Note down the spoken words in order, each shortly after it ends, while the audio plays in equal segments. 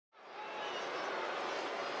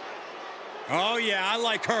Oh, yeah, I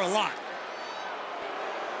like her a lot.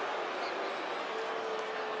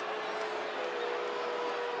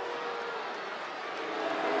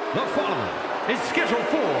 The following is scheduled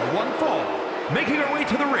for one fall, making her way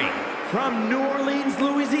to the ring from New Orleans,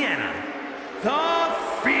 Louisiana, the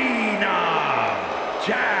Phenom,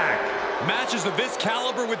 Jack. Matches of this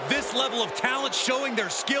caliber with this level of talent showing their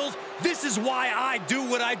skills, this is why I do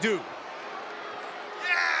what I do.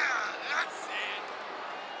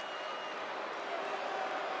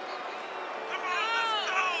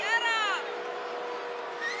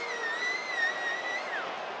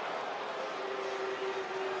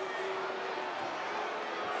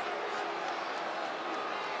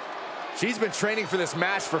 She's been training for this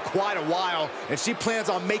match for quite a while, and she plans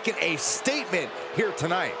on making a statement here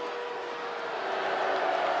tonight.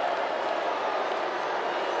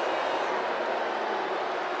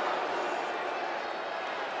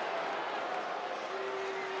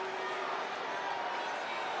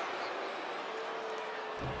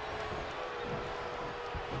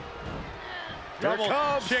 Double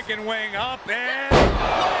chicken wing up and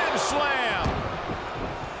Lamb slam.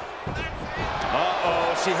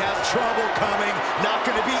 Uh-oh, she has trouble coming. Not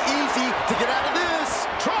going to be easy to get out of this.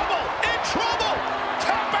 Trouble! In trouble!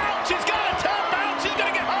 Tap out! She's got to tap out! She's going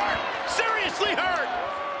to get hurt! Seriously hurt!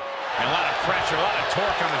 And a lot of pressure, a lot of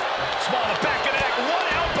torque on the small of the back of the neck. One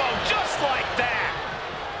elbow, just like that!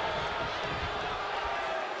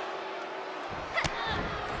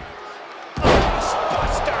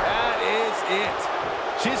 Buster! That is it.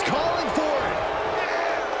 She's calling for it.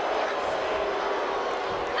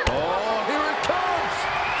 Oh, here it comes.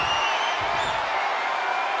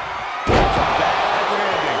 That's a bad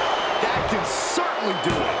landing. That can certainly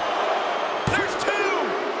do it. There's two!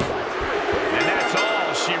 And that's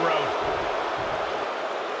all she wrote.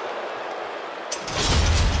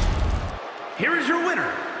 Here is your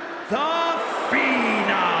winner, the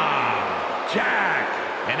Phenom, Jack.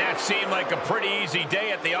 And that seemed like a pretty easy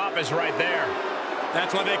day at the office right there.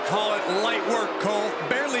 that's why they call it light work, Cole.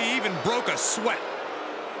 Barely even broke a sweat.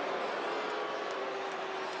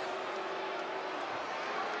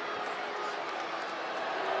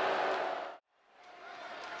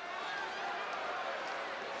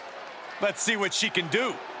 Let's see what she can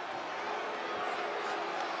do.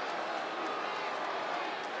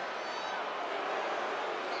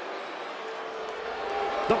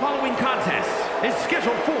 The following contest is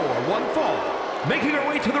scheduled for one fall, making her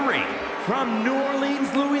way to the ring from New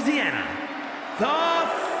Orleans, Louisiana, the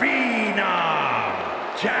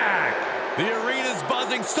Phenom, Jack. The arena's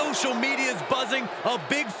buzzing, social media's buzzing, a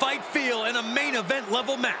big fight feel, and a main event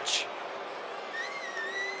level match.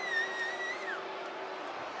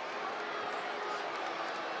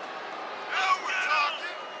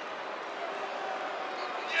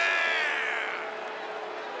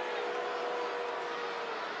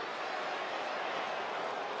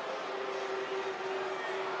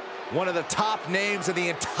 One of the top names in the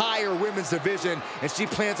entire women's division, and she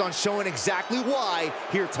plans on showing exactly why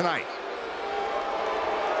here tonight.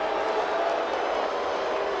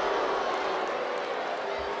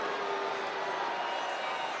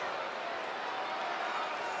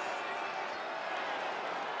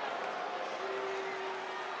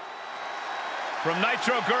 From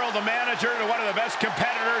Nitro Girl, the manager, to one of the best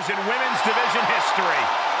competitors in women's division history.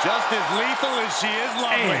 Just as lethal as she is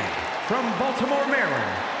lovely. And from Baltimore,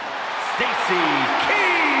 Maryland, Stacy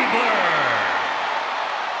Keibler.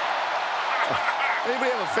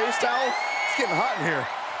 Anybody have a face towel? It's getting hot in here.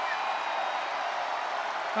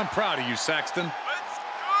 I'm proud of you, Saxton. Let's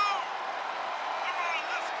go! Come on,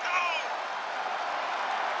 let's go!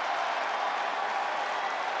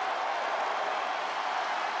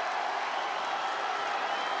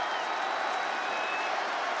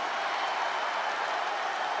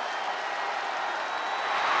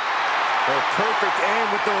 Her perfect aim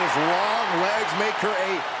with those long legs make her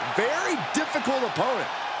a very difficult opponent.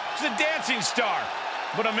 She's a dancing star,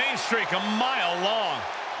 but a main streak a mile long.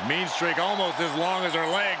 Mean streak almost as long as her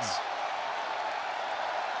legs.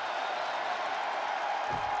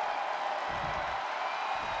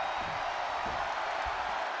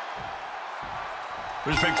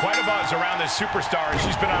 There's been quite a buzz around this superstar as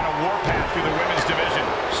she's been on a warpath through the women's division.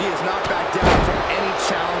 She has not backed down from any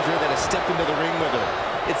challenger that has stepped into the ring with her.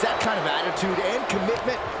 It's that kind of attitude and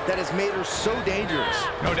commitment that has made her so dangerous.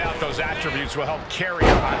 No doubt those attributes will help carry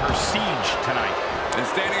her on her siege tonight. And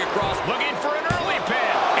standing across, Looking for an early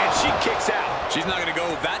pin, and she kicks out. she's not going to go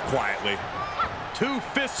that quietly. 2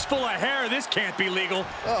 fists full of hair, this can't be legal.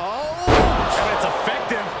 Oh! And it's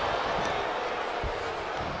effective.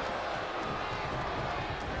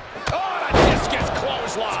 Oh, and a discus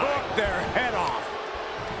clothesline. Took their head off.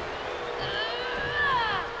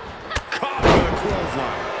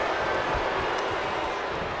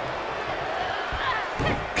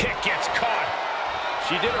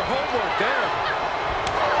 footwork there.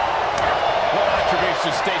 What attributes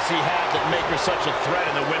does Stacy have that make her such a threat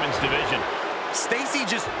in the women's division? Stacy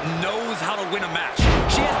just knows how to win a match.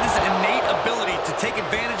 She has this innate ability to take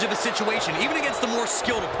advantage of a situation, even against a more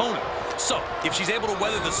skilled opponent. So, if she's able to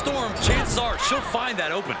weather the storm, chances are she'll find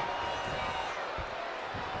that opening.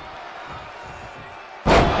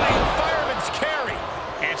 Fireman's carry.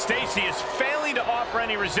 And Stacy is failing to offer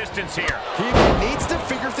any resistance here. He needs to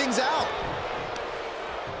figure things out.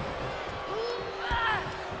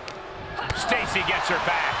 Stacy gets her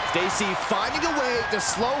back. Stacy finding a way to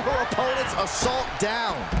slow her opponent's assault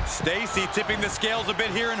down. Stacy tipping the scales a bit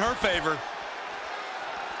here in her favor.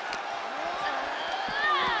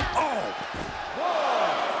 Oh!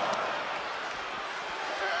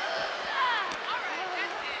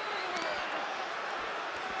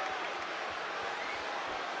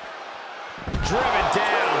 Driven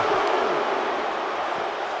down.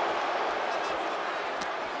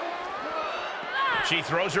 She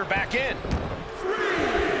throws her back in.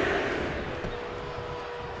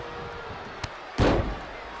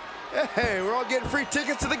 Hey, we're all getting free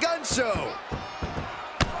tickets to the gun show.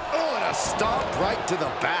 Oh, and a stomp right to the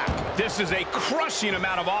back. This is a crushing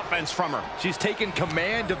amount of offense from her. She's taken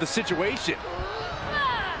command of the situation.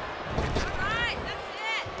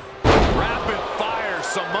 Rapid fire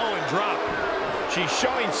Samoan drop. She's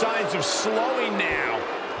showing signs of slowing now.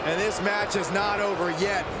 And this match is not over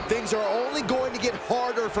yet. Things are only going to get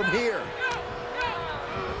harder from here.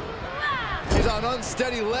 She's on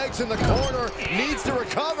unsteady legs in the corner. Needs to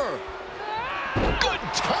recover. Good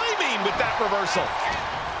timing with that reversal.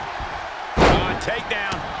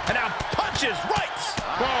 Takedown. And now punches, rights.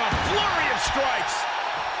 Oh, a flurry of strikes.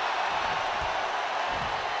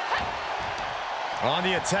 On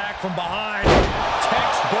the attack from behind.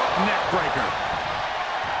 Textbook neck breaker.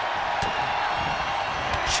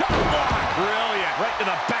 Chop block. Brilliant. Right to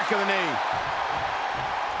the back of the knee.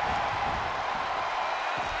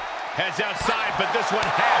 Heads outside, but this one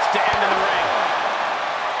has to end in the ring.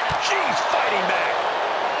 She's fighting back.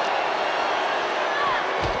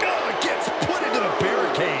 Oh, it gets put into the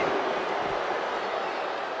barricade.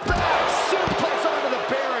 Back suplex onto the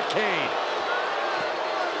barricade.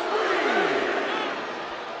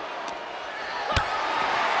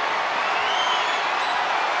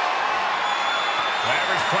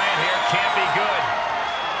 Whatever's playing here can't be good.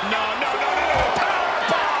 No. Power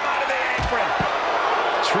bomb out of the apron.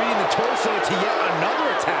 Treating the torso to yet another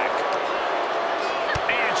attack.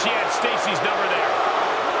 And she had Stacy's number there.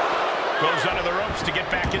 Goes under the ropes to get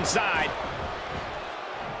back inside.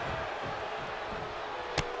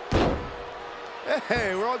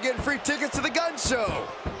 Hey, we're all getting free tickets to the gun show.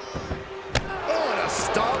 Oh, and a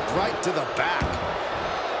stomp right to the back.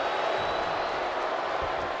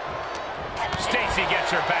 Stacy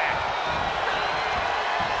gets her back.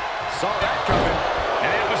 Saw that coming. And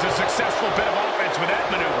that was a successful bit of offense with that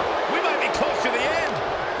maneuver. We might be close to the end.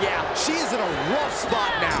 Yeah, she is in a rough spot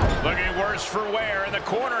now. Looking worse for wear in the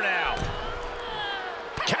corner now.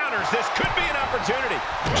 Counters, this could be an opportunity.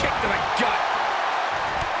 Kick to the gut.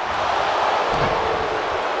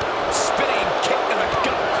 Spinning kick to the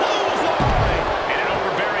gut. Clothesline. And an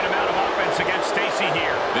overbearing amount of offense against Stacy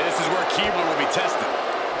here. This is where Keebler will be tested.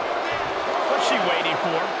 What's she waiting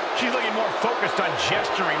for? She's looking more focused on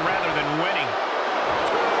gesturing rather than winning.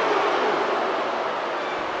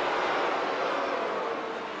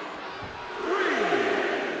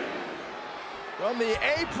 From the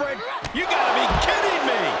apron. You gotta be kidding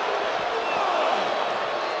me!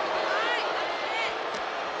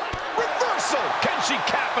 Reversal! Can she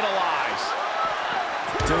capitalize?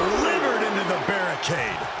 Delivered into the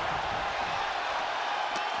barricade.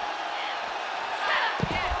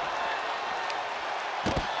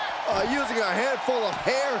 Using a handful of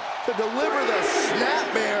hair to deliver the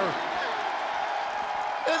snapmare.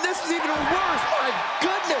 And this is even worse, my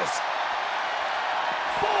goodness.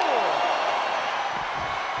 4.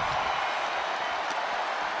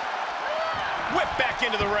 Whip back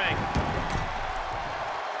into the ring.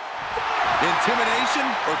 Intimidation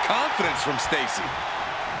or confidence from Stacy?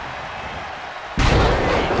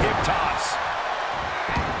 Hip toss.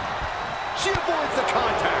 She avoids the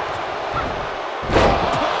contact.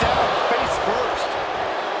 Put down face first.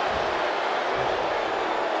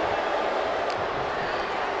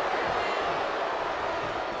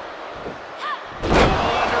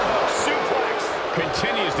 Underhook suplex.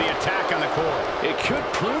 Continues the attack on the core. It could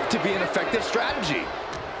prove to be an effective strategy.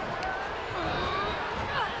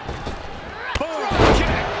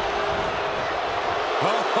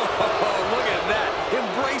 Look at that,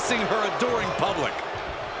 embracing her adoring public.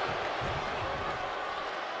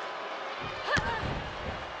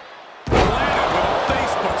 Landed with a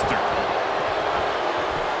face buster.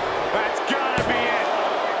 gotta be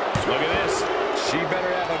it. Look at this. She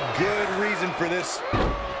better have a good reason for this.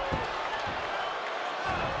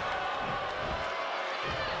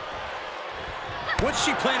 What's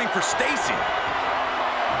she planning for Stacy?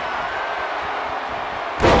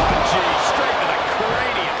 Gee, straight to the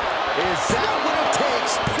cranium. Is that what it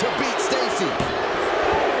takes to beat Stacy?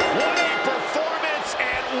 What a performance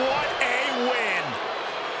and what a win.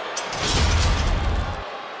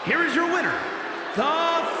 Here is your winner,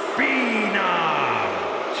 the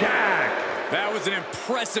Phenom, Jack. That was an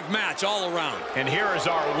impressive match all around. And here is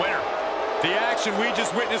our winner. The action we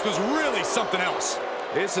just witnessed was really something else.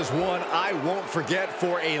 This is one I won't forget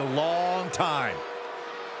for a long time.